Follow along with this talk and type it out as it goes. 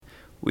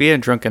We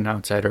at Drunken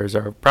Outsiders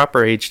are of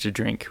proper age to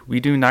drink. We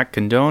do not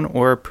condone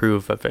or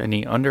approve of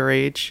any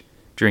underage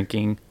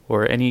drinking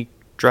or any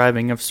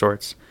driving of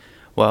sorts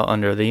while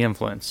under the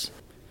influence.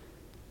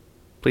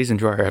 Please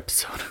enjoy our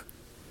episode.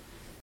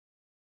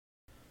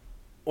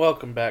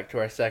 Welcome back to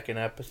our second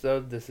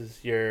episode. This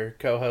is your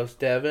co-host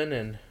Devin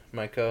and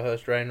my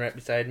co-host Ryan right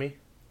beside me.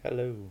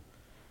 Hello.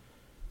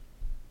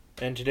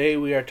 And today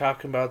we are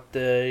talking about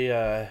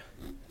the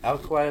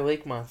Alkali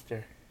Lake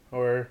Monster,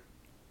 or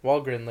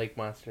Walgren Lake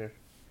Monster.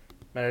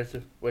 Matters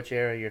of which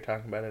area you're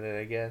talking about it in,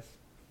 I guess.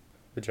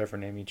 Whichever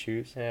name you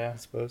choose, Yeah. I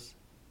suppose.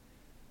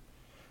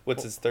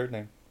 What's his third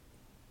name?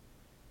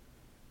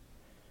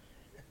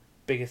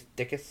 Biggest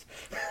Dickus.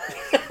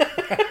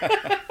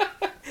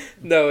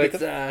 No,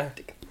 it's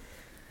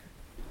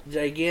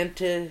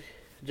Giganticus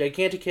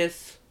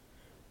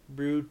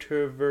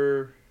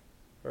Bruterver.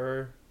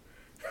 You're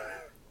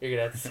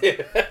gonna have to say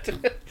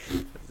that.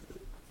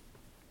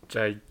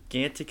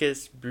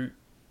 Giganticus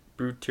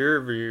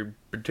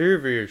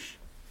Brutervius.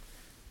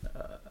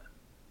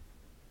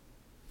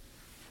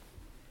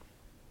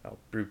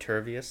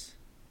 Brutervius.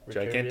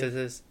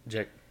 Giganticus.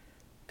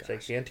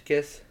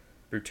 Giganticus.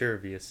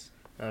 Brutervius.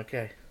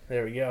 Okay,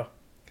 there we go. What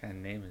kind of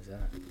name is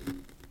that?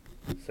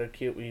 So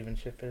cute, we even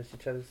should finish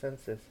each other's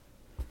sentences.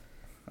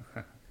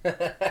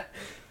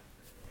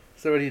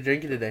 So what are you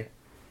drinking today?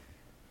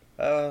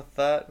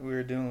 Thought we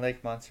were doing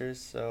lake monsters,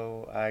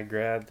 so I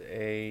grabbed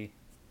a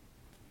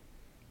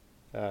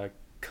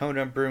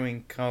Kona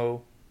Brewing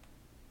Co.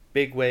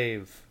 Big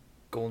Wave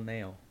Golden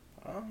Ale.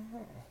 Oh.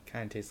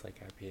 Kind of tastes like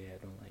IPA. I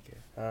don't like it.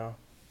 Oh.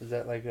 Is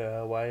that like a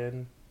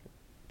Hawaiian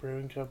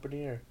brewing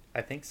company or?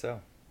 I think so.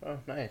 Oh,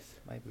 nice.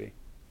 Might be.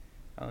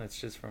 Oh, it's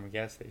just from a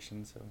gas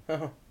station, so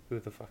Oh. who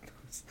the fuck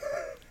knows?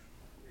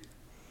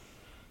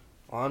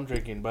 Well, I'm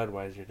drinking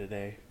Budweiser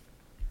today.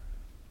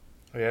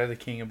 Oh yeah, the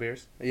king of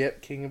beers?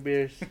 Yep, king of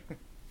beers.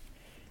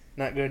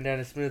 Not going down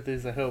as smoothly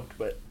as I hoped,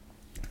 but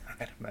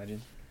I'd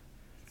imagine.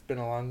 it's been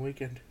a long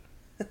weekend.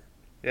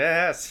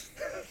 Yes!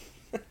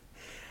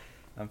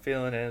 I'm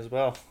feeling it as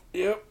well.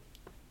 Yep.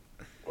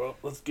 Well,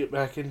 let's get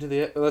into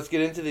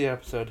the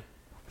episode.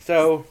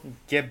 So,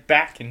 Get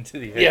back into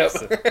the yep.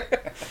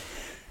 episode.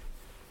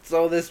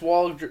 So this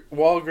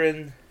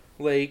Walgren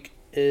Lake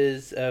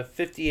is a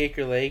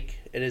 50-acre lake.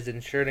 It is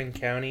in Sheridan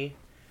County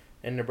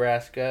in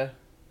Nebraska.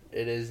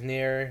 It is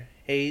near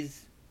Hay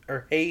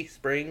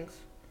Springs.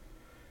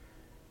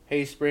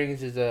 Hay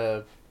Springs is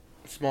a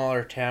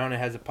smaller town. It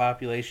has a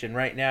population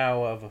right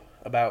now of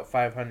about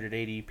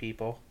 580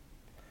 people.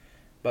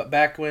 But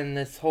back when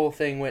this whole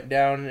thing went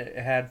down, it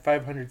had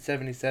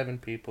 577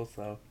 people,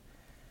 so...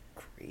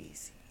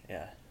 Crazy.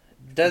 Yeah.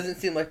 Doesn't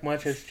seem like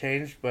much has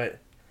changed, but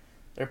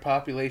their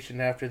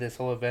population after this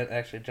whole event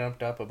actually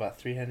jumped up about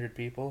 300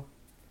 people.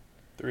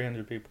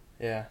 300 people.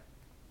 Yeah.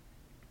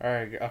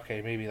 Or,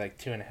 okay, maybe like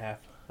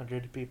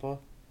 250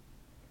 people.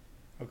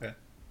 Okay.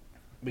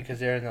 Because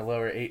they're in the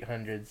lower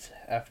 800s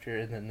after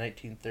in the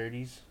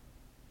 1930s.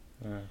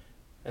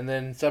 And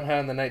then somehow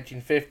in the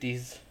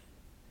 1950s,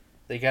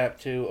 they got up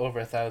to over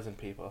 1,000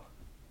 people.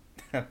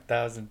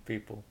 1,000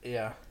 people.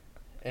 Yeah.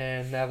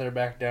 And now they're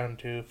back down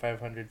to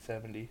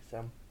 570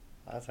 some.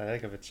 That's a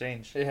heck of a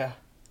change. Yeah.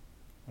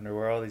 Wonder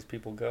where all these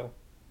people go.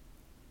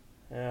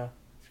 Yeah.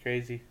 It's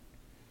crazy.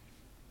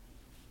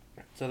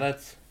 So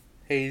that's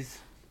Hay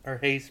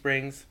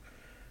Springs.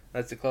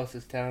 That's the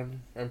closest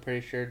town, I'm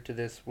pretty sure, to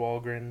this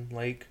Walgren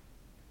Lake.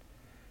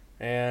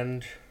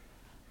 And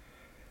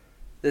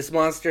this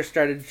monster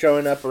started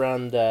showing up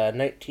around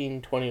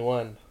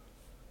 1921.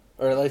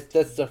 Or at least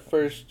that's the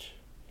first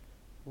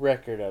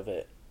record of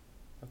it.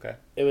 Okay.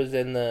 It was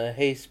in the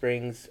Hay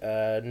Springs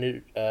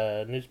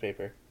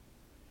newspaper.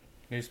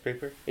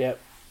 Newspaper? Yep.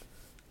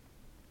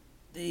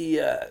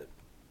 The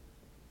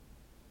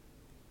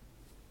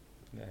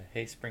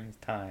Hay Springs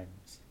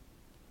Times.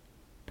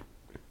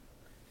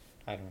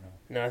 I don't know.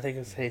 No, I think it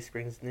was Hay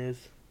Springs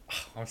News.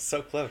 Oh, I'm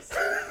so close.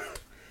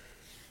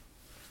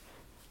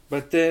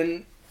 But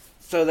then,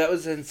 so that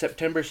was in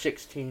September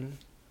 16.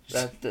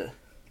 That's the...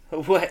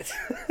 What?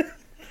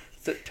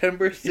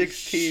 September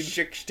 16.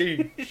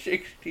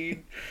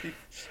 16.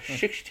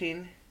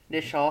 16.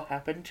 This all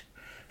happened.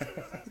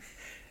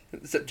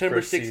 September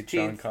Proceed,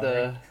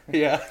 16th,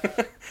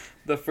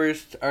 the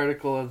first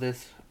article of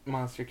this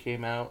monster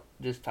came out,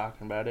 just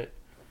talking about it.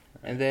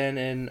 And then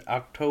in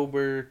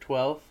October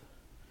 12th,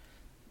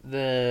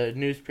 the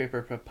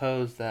newspaper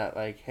proposed that,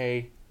 like,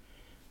 hey,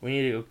 we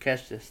need to go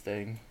catch this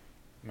thing.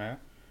 Yeah.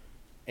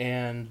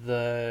 And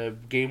the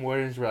game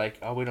wardens were like,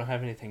 oh, we don't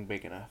have anything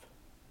big enough.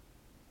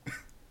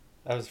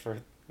 That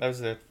was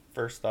their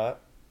first thought.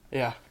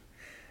 Yeah.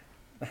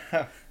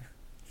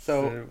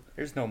 So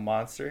there's no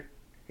monster.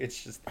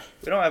 It's just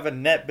we don't have a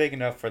net big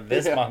enough for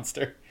this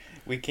monster.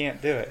 We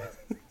can't do it.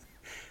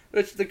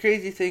 Which the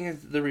crazy thing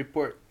is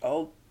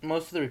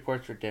most of the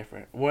reports were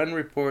different. One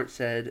report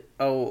said,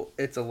 oh,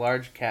 it's a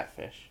large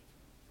catfish.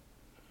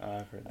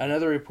 I've heard that.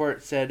 Another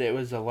report said it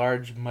was a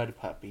large mud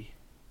puppy.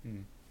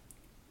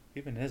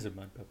 Even is a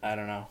mud puppy. I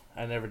don't know.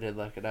 I never did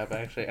look it up,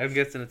 actually. I'm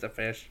guessing it's a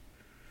fish.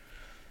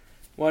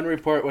 One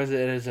report was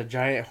it is a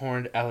giant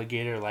horned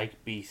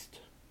alligator-like beast.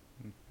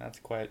 That's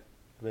quite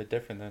a bit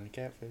different than a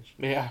catfish.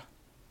 Yeah.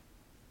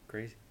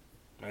 Crazy.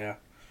 Yeah.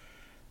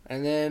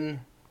 And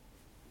then,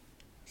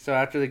 so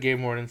after the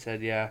game warden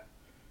said, yeah,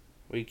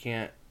 we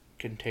can't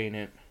contain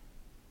it.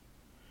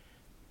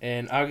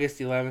 And August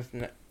 11th,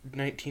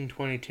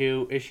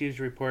 1922,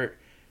 issues report.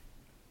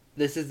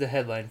 This is the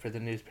headline for the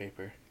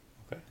newspaper.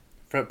 Okay.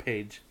 Front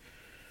page.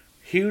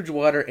 Huge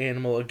water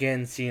animal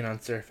again seen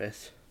on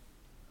surface.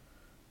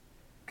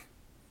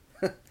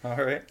 All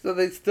right. So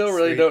they still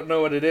really don't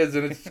know what it is,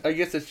 and I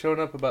guess it's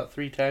shown up about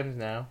 3 times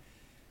now.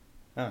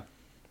 Huh.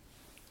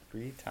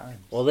 3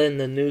 times. Well, then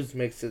the news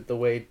makes it the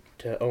way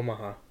to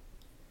Omaha.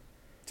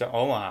 To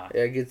Omaha.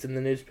 Yeah, it gets in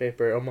the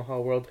newspaper,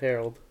 Omaha World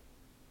Herald.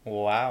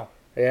 Wow.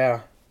 Yeah.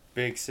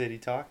 Big city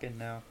talking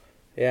now.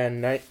 Yeah,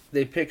 and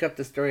they pick up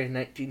the story in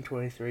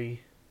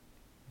 1923.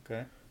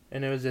 Okay.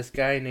 And it was this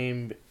guy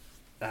named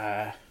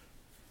J.A.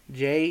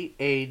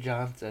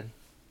 Johnson.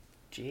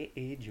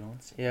 J.A.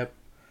 Johnson. Yep.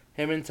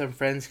 Him and some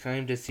friends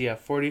claimed to see a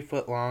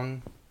 40-foot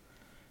long,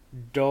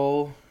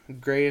 dull,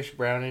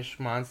 grayish-brownish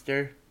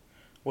monster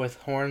with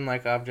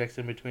horn-like objects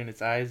in between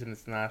its eyes and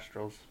its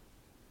nostrils.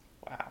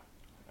 Wow.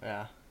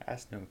 Yeah.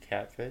 That's no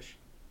catfish.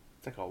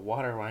 It's like a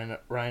water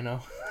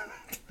rhino.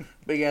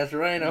 Big-ass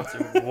rhino. It's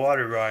a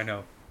water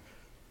rhino.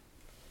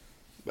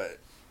 But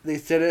they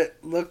said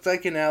it looked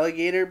like an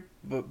alligator,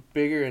 but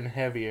bigger and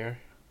heavier.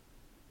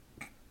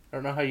 I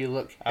don't know how you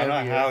look heavier.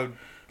 I don't know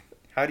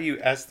how do you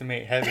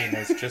estimate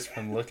heaviness just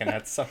from looking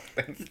at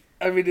something?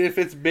 I mean, if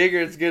it's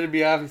bigger, it's going to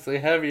be obviously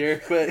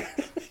heavier, but...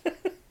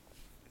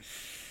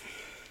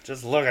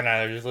 Just looking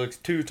at it, it just looks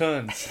 2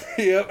 tons.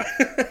 Yep.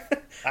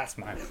 That's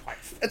my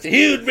wife. That's a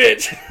huge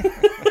bitch!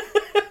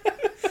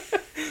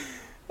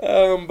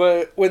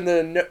 But when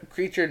the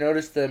creature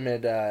noticed them,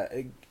 it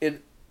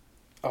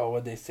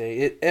what'd they say?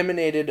 It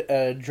emanated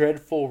a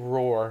dreadful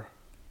roar.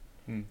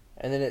 And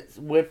then it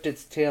whipped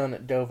its tail and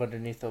it dove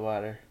underneath the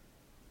water.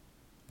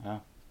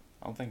 Oh.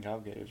 I don't think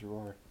alligators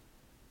roar.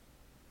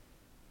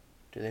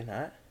 Do they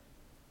not?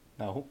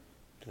 No.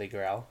 Do they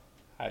growl?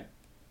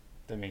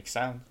 They make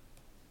sound.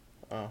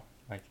 Oh.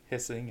 Like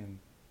hissing and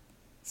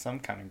some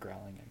kind of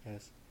growling, I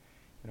guess.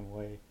 In a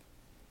way.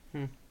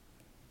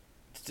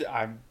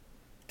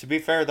 To be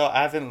fair, though,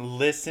 I haven't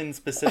listened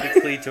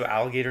specifically to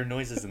alligator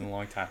noises in a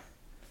long time.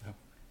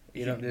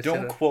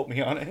 Don't quote me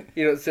on it.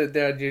 You don't sit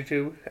down on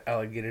YouTube?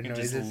 Alligator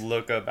noises? Just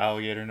look up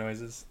alligator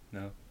noises?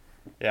 No.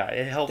 Yeah,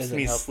 it helps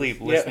me help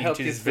sleep us. listening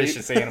to these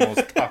vicious animals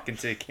talking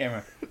to the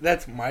camera.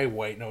 That's my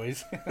white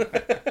noise.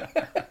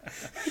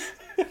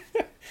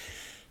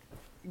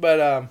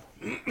 But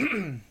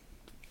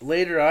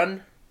later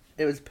on,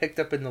 it was picked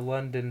up in the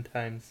London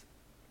Times.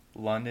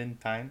 London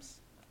Times?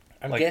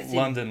 I'm like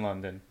guessing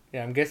London.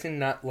 Yeah, I'm guessing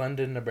not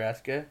London,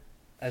 Nebraska.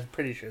 I'm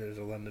pretty sure there's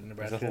a London,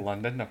 Nebraska. Is it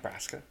London,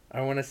 Nebraska?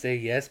 I want to say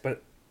yes,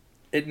 but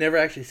it never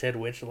actually said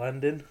which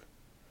London.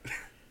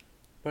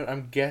 But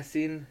I'm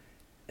guessing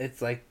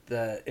it's like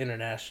the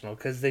international,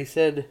 because they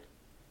said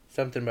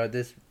something about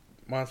this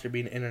monster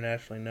being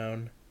internationally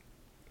known.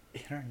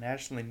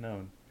 Internationally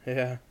known?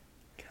 Yeah.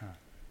 God.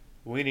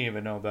 We didn't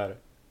even know about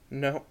it.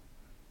 No.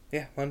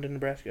 Yeah, London,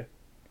 Nebraska.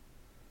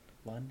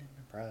 London,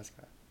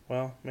 Nebraska.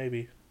 Well,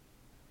 maybe.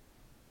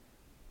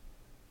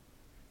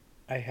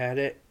 I had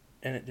it,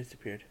 and it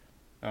disappeared.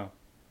 Oh.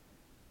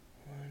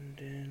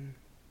 London,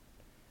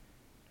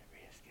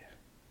 Nebraska.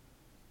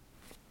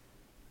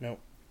 Nope.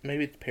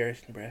 Maybe it's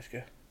Paris,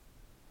 Nebraska.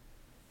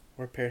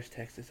 Or Paris,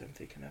 Texas, I'm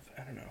thinking of.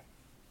 I don't know.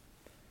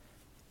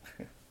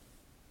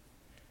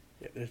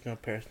 Yeah, there's no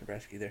Paris,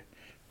 Nebraska either.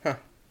 Huh.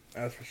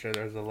 I was for sure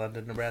there was a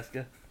London,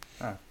 Nebraska.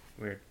 Huh.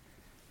 Weird.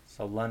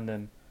 So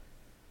London.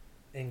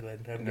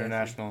 England. I'm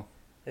International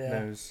guessing. Yeah.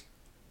 knows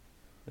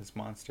this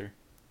monster.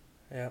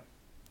 Yep.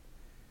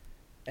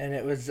 And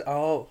it was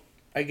all...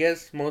 I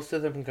guess most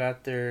of them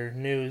got their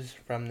news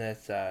from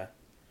this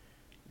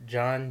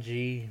John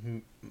G.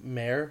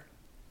 Maher.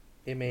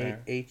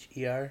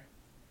 M-A-H-E-R.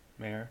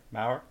 Maurer?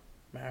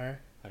 Maher.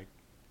 Like...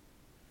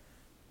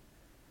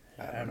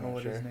 I don't know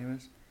what his name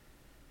is.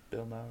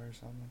 Bill Maurer or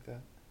something like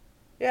that.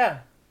 Yeah.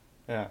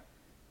 Yeah.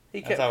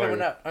 He kept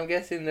coming up. I'm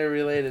guessing they're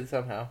related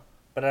somehow.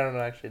 But I don't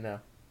actually know.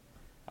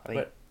 I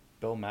think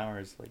Bill Maurer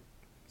is like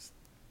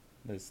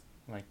this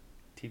like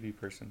TV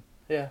person.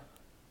 Yeah.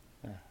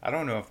 Yeah. I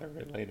don't know if they're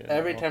related.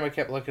 Every time I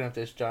kept looking at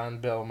this,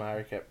 Bill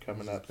Maurer kept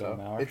coming up. Bill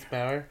Maurer? It's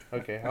Maurer?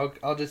 Okay.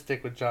 I'll just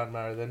stick with John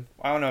Maurer then.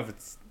 I don't know if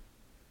it's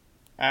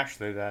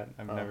actually that.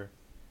 I've never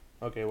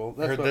Okay, well,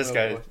 that's heard what this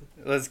guy.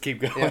 Let's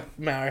keep going. Yeah,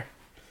 Maurer.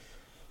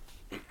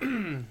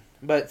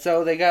 But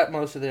so they got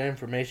most of their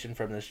information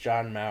from this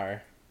John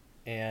Maurer,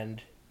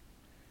 and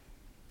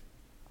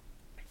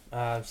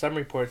some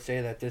reports say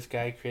that this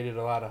guy created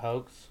a lot of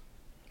hoax.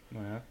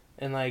 Yeah.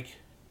 And like,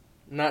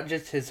 not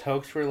just his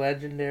hoax were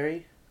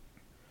legendary,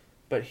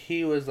 but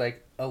he was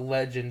like a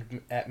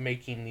legend at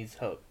making these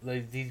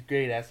these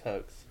great ass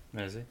hoax.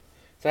 Is he?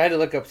 So I had to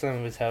look up some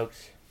of his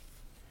hoax.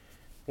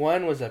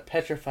 One was a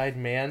petrified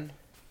man.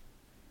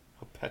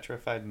 A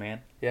petrified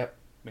man? Yep.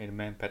 Made a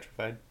man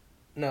petrified?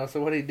 No,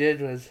 so what he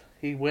did was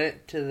he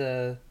went to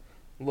the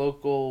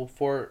local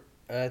fort.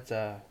 It's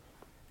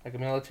like a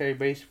military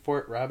base,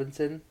 Fort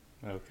Robinson,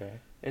 Okay.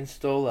 and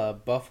stole a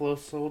buffalo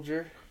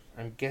soldier.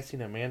 I'm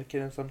guessing a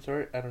mannequin of some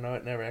sort. I don't know.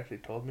 It never actually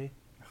told me.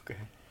 Okay.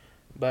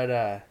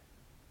 But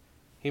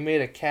he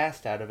made a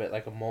cast out of it,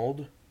 like a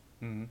mold,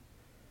 Mm-hmm.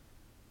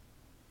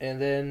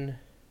 and then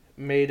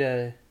made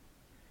a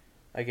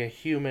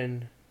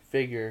human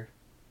figure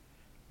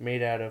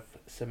made out of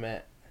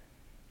cement.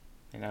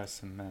 And that was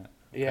cement.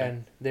 Okay. Yeah,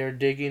 and they were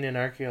digging an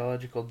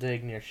archaeological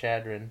dig near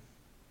Chadron,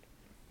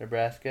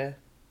 Nebraska,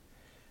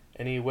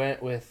 and he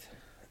went with,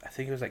 I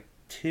think it was like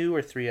 2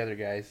 or 3 other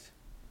guys.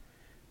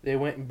 They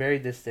went and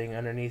buried this thing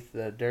underneath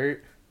the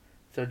dirt,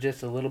 so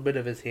just a little bit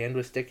of his hand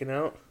was sticking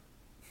out.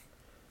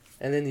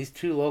 And then these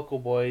 2 local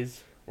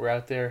boys were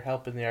out there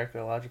helping the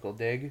archaeological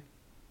dig,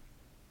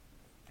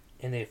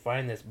 and they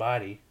find this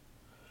body.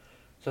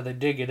 So they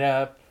dig it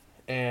up,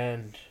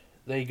 and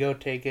they go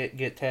take it,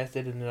 get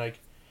tested, and they're like,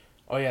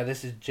 "Oh yeah,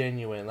 this is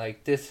genuine.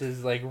 Like this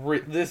is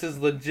this is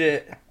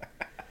legit."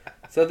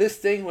 So this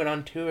thing went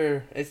on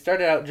tour. It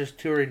started out just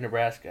touring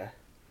Nebraska.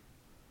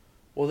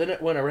 Well, then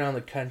it went around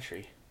the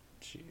country.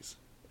 Jeez.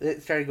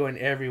 It started going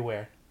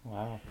everywhere.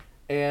 Wow.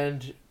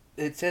 And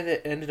it said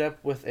it ended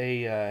up with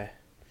a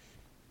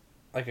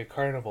like a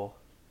carnival,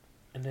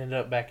 and ended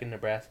up back in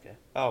Nebraska.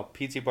 Oh,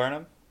 P.T.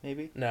 Barnum,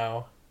 maybe?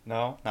 No,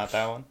 No, not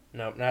that one.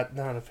 no,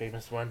 not a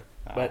famous one.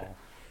 Oh. But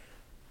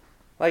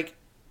like,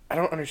 I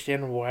don't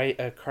understand why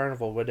a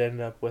carnival would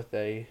end up with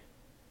a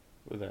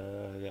With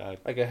a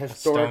like a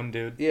historic stone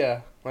dude.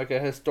 Yeah, like a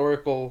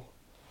historical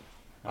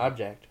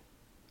object.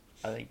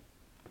 I think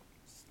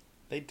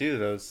they do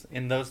those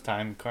in those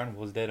time.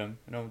 Carnivals did them.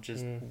 You know,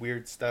 just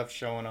weird stuff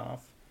showing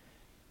off,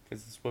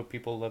 because it's what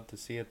people love to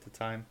see at the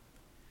time.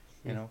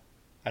 You know,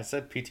 I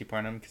said P.T.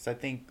 Barnum because I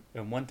think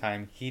at one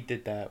time he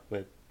did that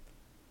with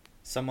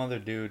some other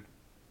dude.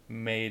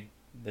 Made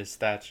this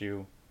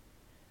statue,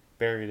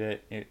 buried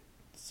it.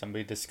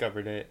 Somebody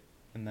discovered it,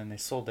 and then they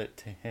sold it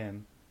to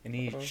him, and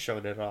he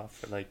showed it off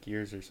for like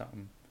years or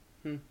something.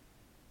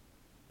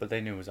 But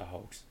they knew it was a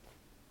hoax.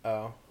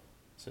 Oh.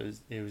 So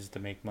it was to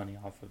make money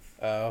off of.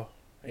 Oh.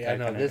 Yeah, that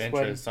no, kind this of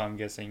interest, one. so I'm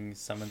guessing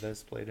some of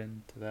this played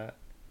into that.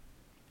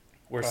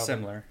 Or Probably.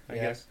 similar, I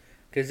guess.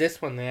 Because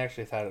this one, they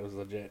actually thought it was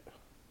legit.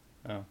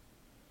 Oh.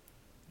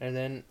 And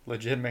then...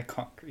 Legitimate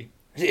concrete.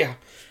 Yeah.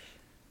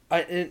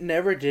 It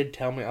never did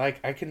tell me. Like,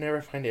 I could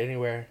never find it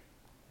anywhere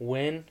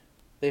when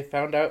they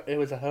found out it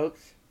was a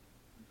hoax.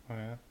 Oh,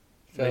 yeah.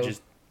 So, They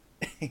just...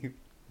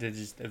 they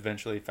just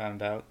eventually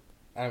found out.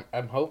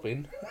 I'm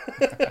hoping.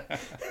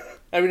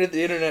 I mean, if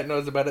the internet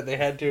knows about it, they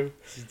had to.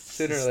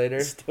 Sooner or later.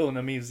 Still in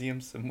a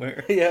museum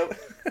somewhere. Yep.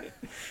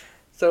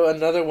 So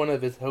another one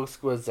of his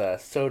hoaxes was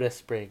Soda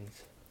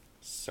Springs.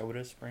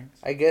 Soda Springs?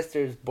 I guess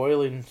there's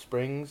boiling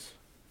springs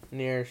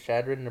near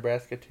Chadron,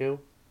 Nebraska, too.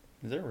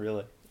 Is there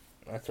really?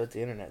 That's what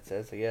the internet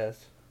says, I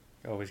guess.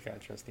 Always gotta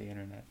trust the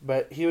internet.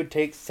 But he would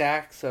take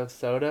sacks of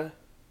soda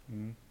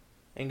Mm-hmm.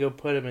 and go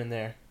put them in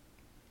there.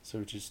 So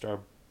would you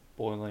start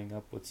boiling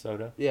up with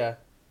soda? Yeah.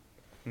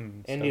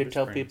 Mm, And Soda you'd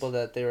tell Springs. people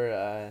that they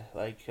were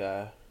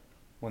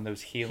One of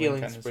those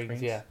healing kind of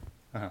springs? yeah.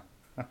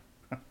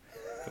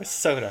 With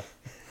soda.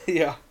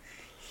 Yeah.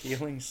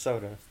 Healing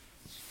soda.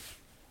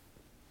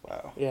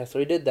 Wow. Yeah, so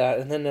he did that,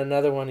 and then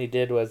another one he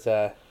did was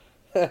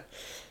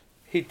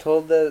he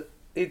told a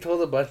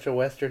bunch of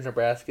Western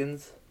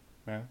Nebraskans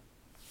Yeah.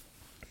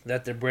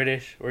 that the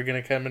British were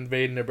gonna come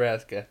invade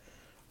Nebraska,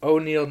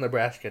 O'Neill,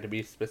 Nebraska, to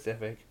be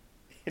specific,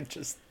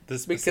 Just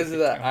this because of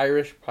the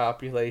Irish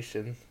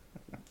population,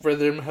 for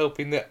them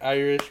helping the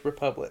Irish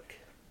Republic,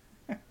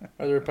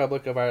 or the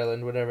Republic of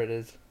Ireland, whatever it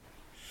is.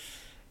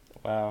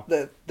 Wow.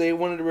 That they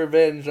wanted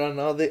revenge on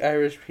all the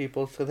Irish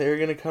people, so they were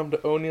gonna come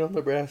to O'Neill,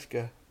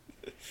 Nebraska.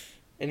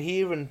 And he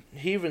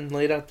even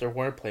laid out their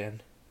war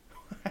plan.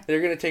 They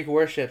were gonna take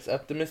warships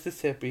up the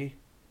Mississippi,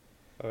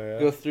 Oh yeah.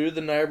 go through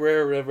the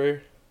Niobrara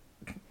River.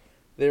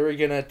 They were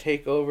gonna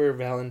take over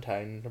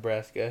Valentine,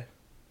 Nebraska,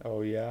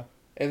 Oh yeah.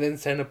 and then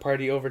send a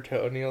party over to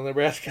O'Neill,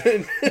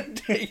 Nebraska, and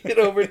take it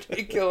over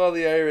to kill all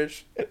the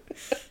Irish.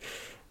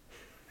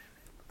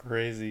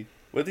 Crazy.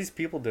 What do these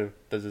people do?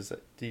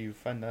 Do you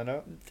find that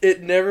out?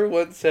 It never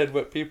once said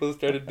what people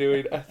started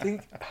doing.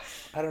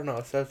 I don't know.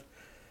 It says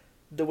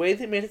the way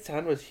they made it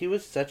sound was he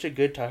was such a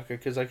good talker,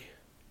 because like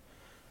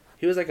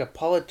he was like a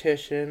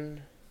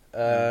politician,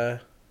 a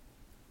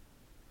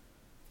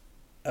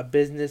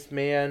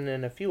businessman,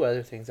 and a few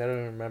other things I don't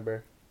even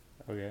remember.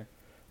 Okay.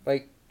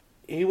 Like,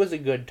 he was a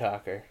good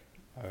talker.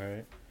 All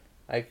right.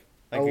 Like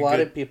Like a a lot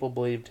good- of people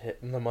believed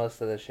the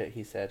most of the shit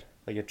he said.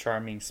 Like a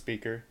charming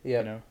speaker.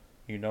 Yep.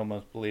 You know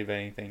most believe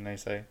anything they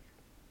say.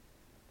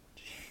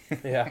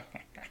 Yeah.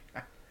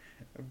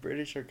 The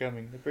British are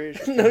coming. The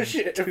British are No coming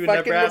shit. to Fucking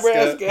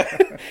Nebraska.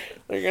 Nebraska.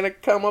 They're gonna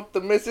come up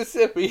the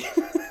Mississippi.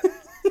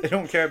 They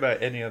don't care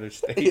about any other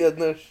state. Yeah,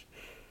 no.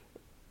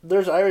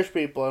 There's Irish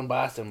people in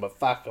Boston, but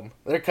fuck them.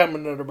 They're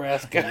coming to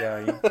Nebraska. Yeah,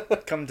 you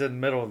come to the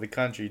middle of the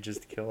country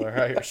just to kill our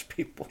Irish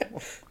people.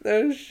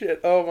 No shit.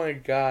 Oh my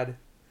god.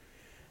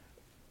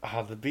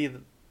 Oh,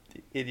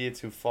 The idiots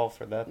who fall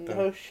for that, though.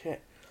 No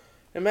shit.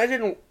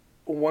 Imagine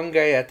one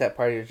guy at that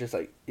party was just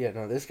like, yeah,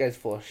 no, this guy's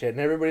full of shit, and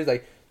everybody's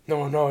like,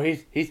 no,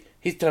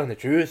 he's telling the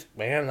truth,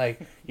 man.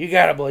 Like, you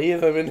gotta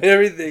believe him and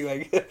everything.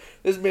 Like,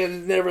 this man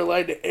has never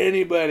lied to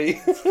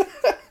anybody.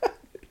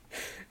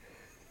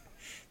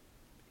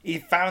 He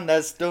found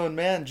that stone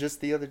man just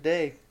the other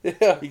day.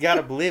 Yeah. You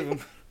gotta believe him.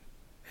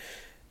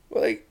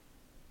 Like,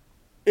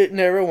 it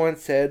never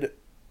once said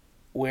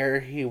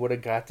where he would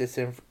have got this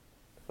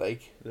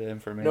like, The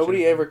information.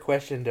 nobody ever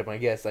questioned him, I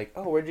guess. Like,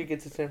 oh, where'd you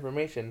get this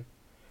information?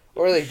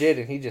 Or they did,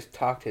 and he just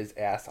talked his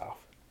ass off.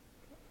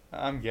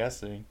 I'm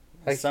guessing.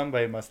 Like,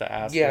 somebody must have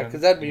asked yeah, him.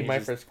 because that'd and be he my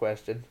just, first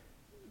question.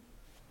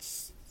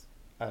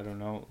 I don't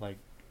know, like,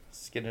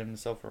 skidding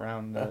himself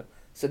around that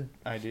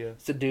idea.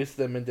 Seduce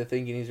them into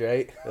thinking he's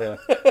right. Yeah.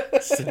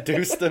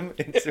 Seduce them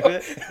into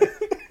it.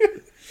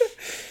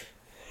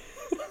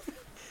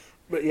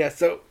 But yeah,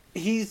 so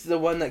he's the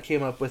one that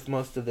came up with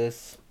most of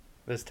this.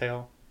 This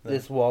tale?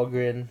 This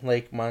Walgren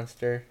Lake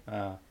monster.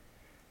 Uh,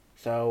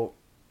 So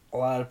a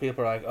lot of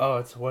people are like, oh,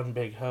 it's one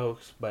big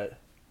hoax, but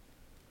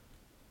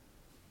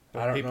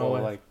I don't know. People,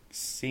 like,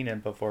 seen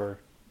it before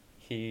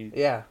he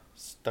Yeah.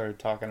 started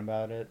talking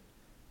about it.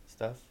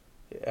 Stuff.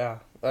 Yeah.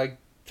 Like,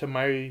 to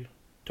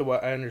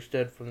what I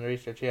understood from the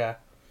research, yeah.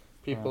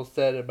 People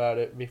said about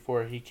it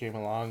before he came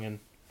along, and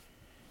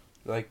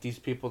like these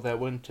people that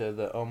went to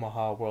the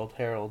Omaha World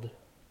Herald.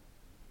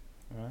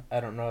 I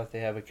don't know if they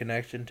have a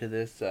connection to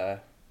this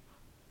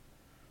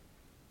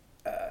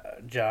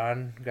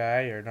John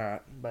guy or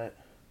not, but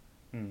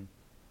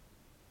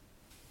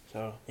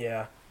so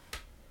yeah.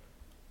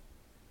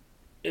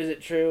 Is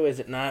it true? Is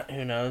it not?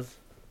 Who knows?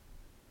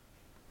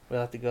 We'll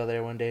have to go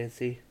there one day and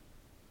see.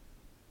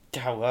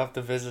 Yeah, we'll have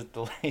to visit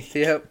the lake.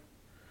 Yep.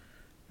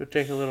 We'll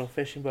take a little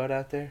fishing boat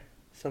out there.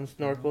 Some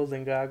snorkels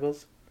and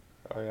goggles.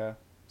 Oh, yeah.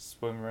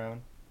 Swim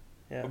around.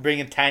 Yeah. We'll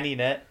bring a tiny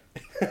net.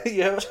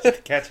 Yep. To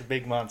catch a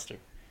big monster.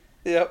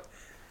 Yep.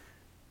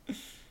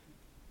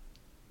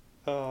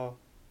 Oh.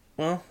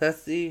 Well,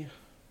 that's the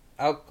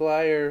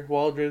Alkali or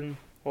Walgren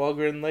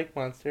Lake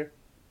monster.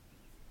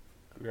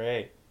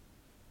 Great.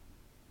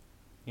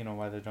 You know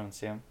why they don't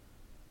see him?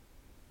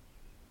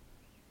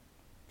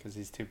 Because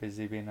he's too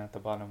busy being at the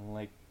bottom of the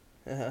lake.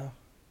 Yeah.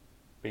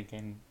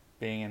 Being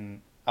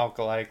an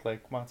alkali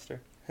lake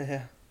monster.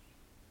 Yeah.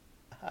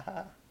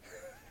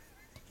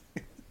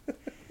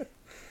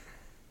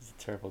 It's a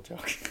terrible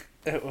joke.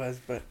 It was,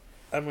 but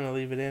I'm going to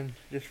leave it in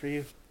just for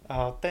you.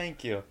 Oh,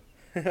 thank you.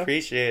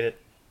 Appreciate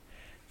it.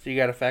 So you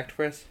got a fact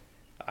for us?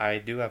 I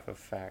do have a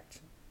fact.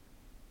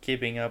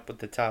 Keeping up with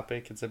the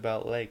topic, it's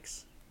about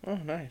lakes. Oh,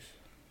 nice.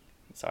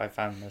 So I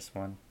found this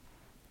one.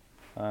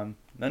 Nothing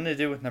to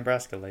do with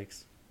Nebraska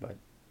lakes, but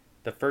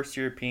the first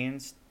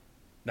Europeans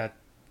that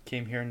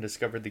came here and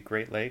discovered the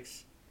Great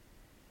Lakes,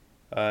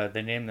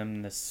 they named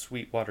them the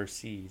Sweetwater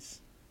Seas.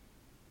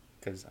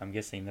 Because I'm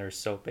guessing they're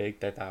so big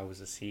that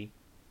was a sea.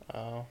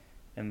 Oh.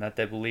 And that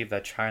they believe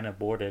that China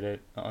boarded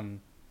it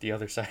on the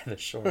other side of the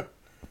shore.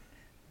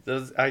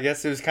 So I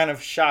guess it was kind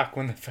of shock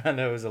when they found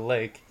out it was a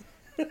lake.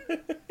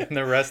 And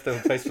the rest of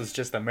the place was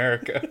just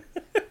America.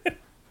 I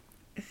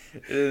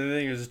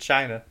think it was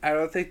China. I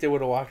don't think they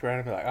would have walked around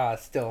and be like, oh,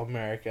 it's still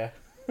America.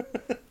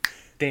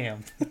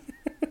 Damn.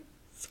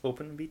 It's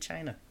hoping to be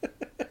China.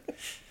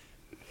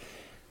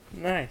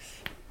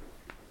 Nice.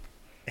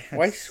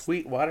 Why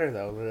sweet water,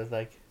 though? It's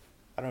like,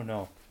 I don't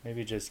know.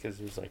 Maybe just because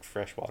it was like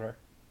fresh water.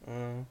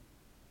 oh.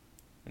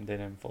 And they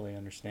didn't fully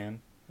understand.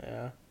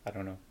 Yeah. I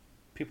don't know.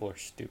 People are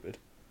stupid.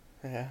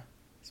 Yeah.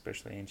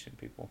 Especially ancient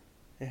people.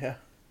 Yeah.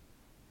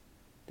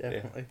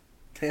 Definitely.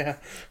 Yeah.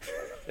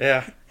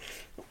 Yeah.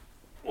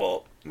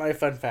 Well, my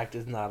fun fact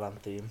is not on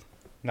theme.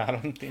 Not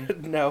on theme.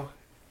 No.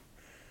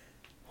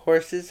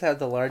 Horses have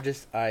the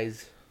largest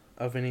eyes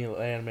of any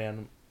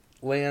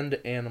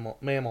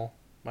mammal.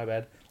 My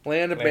bad.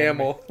 Land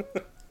mammal.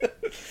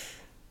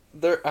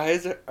 Their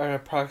eyes are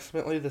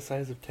approximately the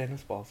size of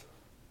tennis balls.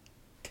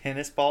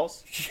 Tennis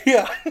balls?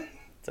 Yeah.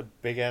 It's a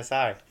big ass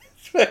eye.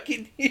 It's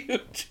fucking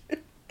huge.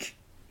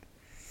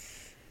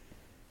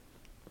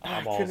 I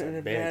Eyeballs couldn't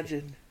are big.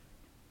 imagine.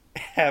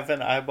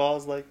 Having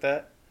eyeballs like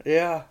that?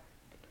 Yeah.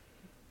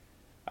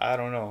 I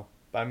don't know.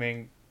 I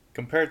mean,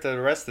 compared to the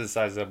rest of the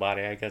size of the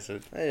body, I guess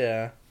it.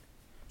 Yeah.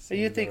 So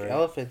you seems think alright.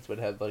 elephants would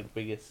have like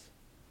biggest?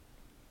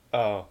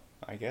 Oh,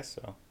 I guess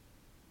so.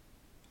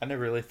 I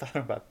never really thought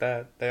about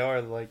that. They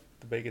are like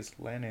the biggest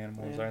land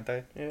animals, Yeah. aren't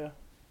they? Yeah.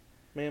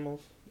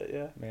 Mammals. But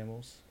yeah.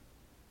 Mammals.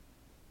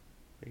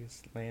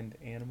 Biggest land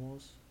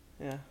animals.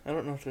 Yeah. I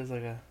don't know if there's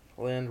like a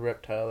land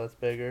reptile that's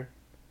bigger.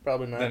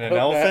 Probably not. Than an Hope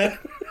elephant?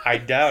 not. I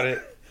doubt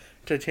it.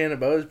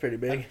 Titanoboa is pretty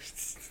big.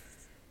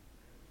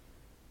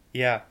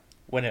 Yeah,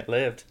 when it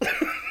lived.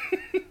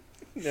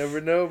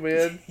 Never know,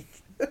 man.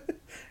 The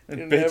You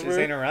bitches never-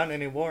 ain't around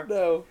anymore.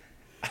 No.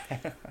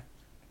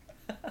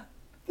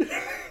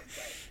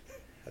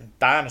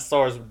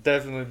 Dinosaurs were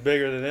definitely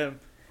bigger than him.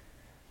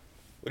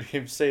 What do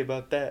you say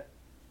about that?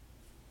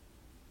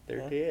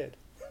 They're dead.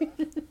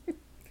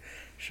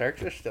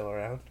 Sharks are still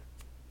around.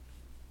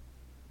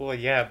 Well,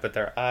 yeah, but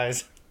their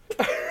eyes.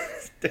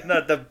 They're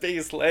not the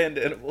biggest land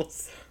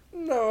animals.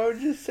 No, I'm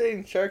just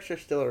saying sharks are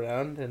still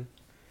around and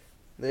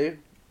they've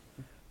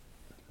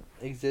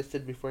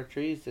existed before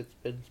trees. It's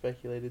been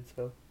speculated,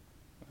 so.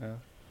 Yeah.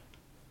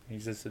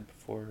 Existed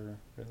before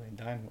really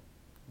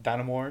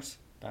dinosaurs.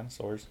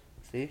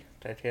 See,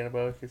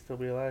 Titanoboa could still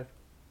be alive,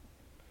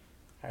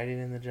 hiding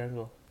in the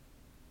jungle.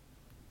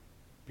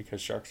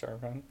 Because sharks are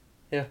around.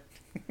 Yeah.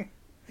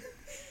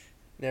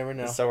 Never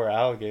know. So are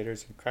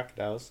alligators and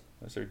crocodiles.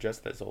 Those are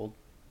just as old.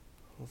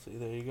 We'll see.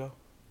 There you go.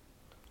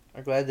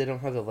 I'm glad they don't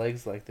have the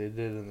legs like they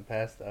did in the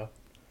past, though.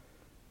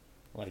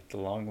 Like the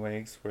long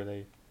legs where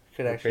they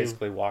Could were actually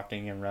basically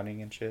walking and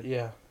running and shit.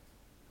 Yeah.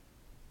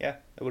 Yeah,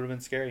 that would have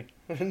been scary.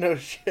 No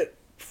shit.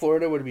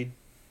 Florida would be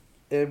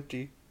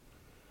empty.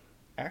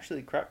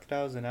 Actually,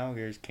 crocodiles and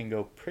alligators can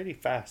go pretty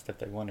fast if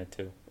they wanted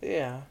to.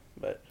 Yeah,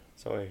 but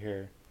So I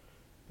hear.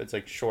 But it's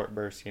like short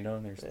bursts, you know,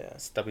 and there's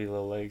stubby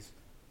little legs.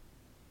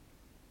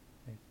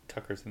 They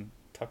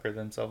tucker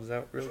themselves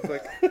out real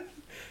quick.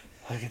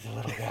 look at the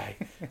little guy.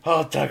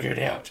 All tuckered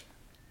out.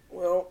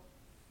 Well,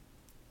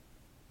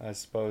 I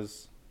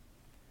suppose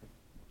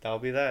that'll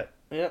be that.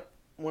 Yep.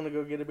 Want to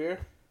go get a beer?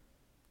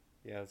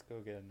 Yeah, let's go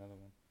get another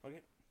one.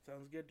 Okay.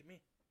 Sounds good to me.